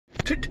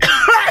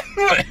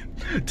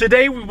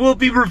Today we will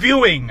be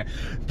reviewing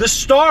the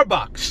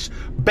Starbucks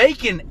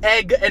Bacon,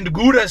 Egg, and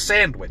Gouda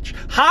sandwich,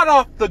 hot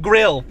off the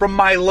grill from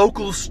my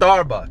local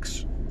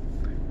Starbucks.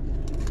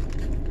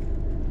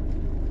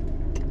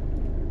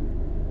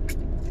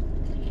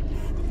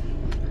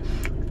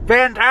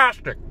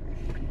 Fantastic.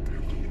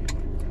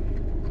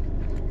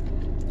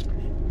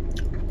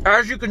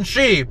 As you can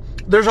see,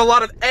 there's a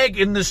lot of egg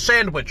in this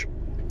sandwich.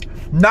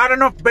 Not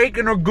enough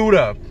bacon or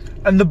Gouda.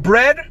 And the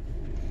bread,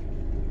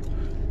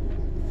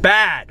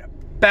 bad.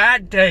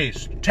 Bad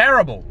taste.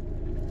 Terrible.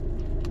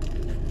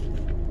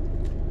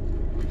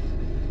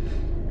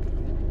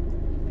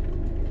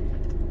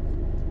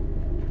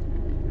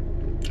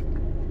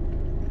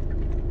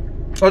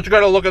 Let's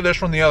get a look at this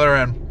from the other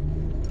end.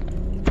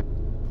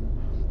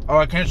 Oh,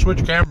 I can't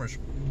switch cameras.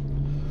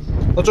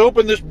 Let's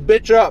open this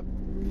bitch up.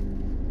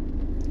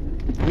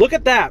 Look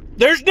at that.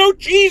 There's no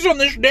cheese on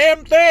this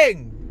damn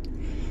thing.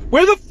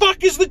 Where the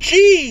fuck is the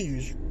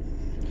cheese?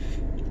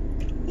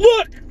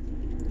 Look!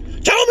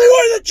 Tell me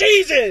where the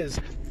cheese is!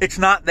 It's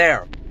not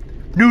there.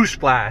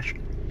 Newsflash.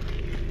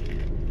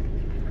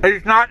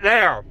 It's not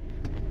there.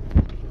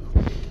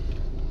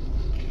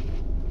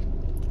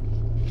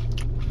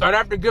 I'd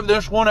have to give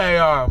this one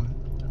a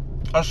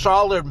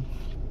solid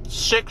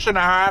 6.5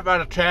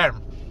 out of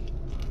 10.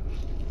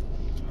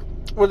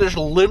 With this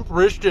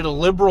limp-wristed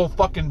liberal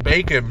fucking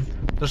bacon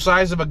the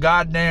size of a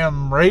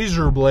goddamn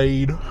razor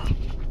blade.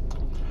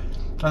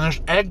 And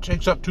this egg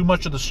takes up too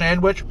much of the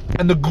sandwich.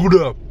 And the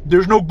Gouda.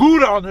 There's no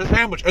Gouda on this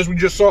sandwich, as we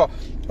just saw.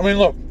 I mean,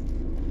 look.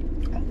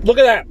 Look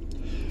at that.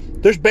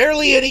 There's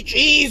barely any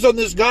cheese on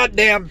this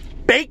goddamn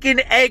bacon,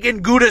 egg,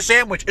 and Gouda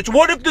sandwich. It's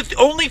one of the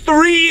only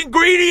 3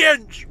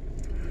 ingredients.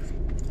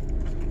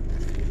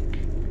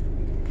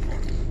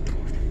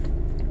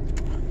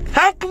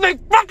 How can they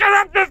fuck it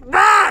up this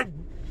bad?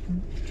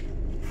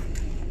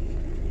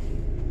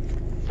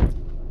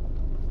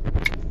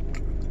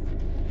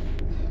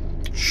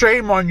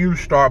 Shame on you,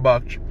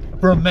 Starbucks,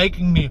 for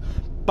making me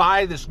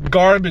buy this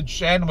garbage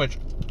sandwich.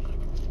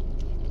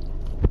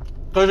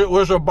 Because it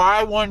was a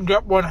buy one,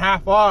 get one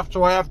half off,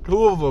 so I have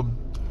 2 of them.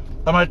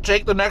 I'm going to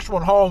take the next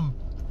one home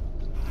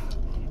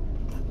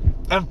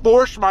and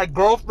force my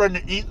girlfriend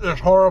to eat this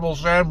horrible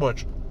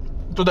sandwich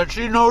so that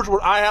she knows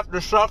what I have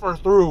to suffer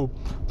through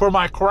for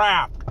my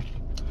craft.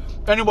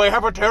 Anyway,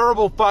 have a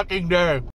terrible fucking day.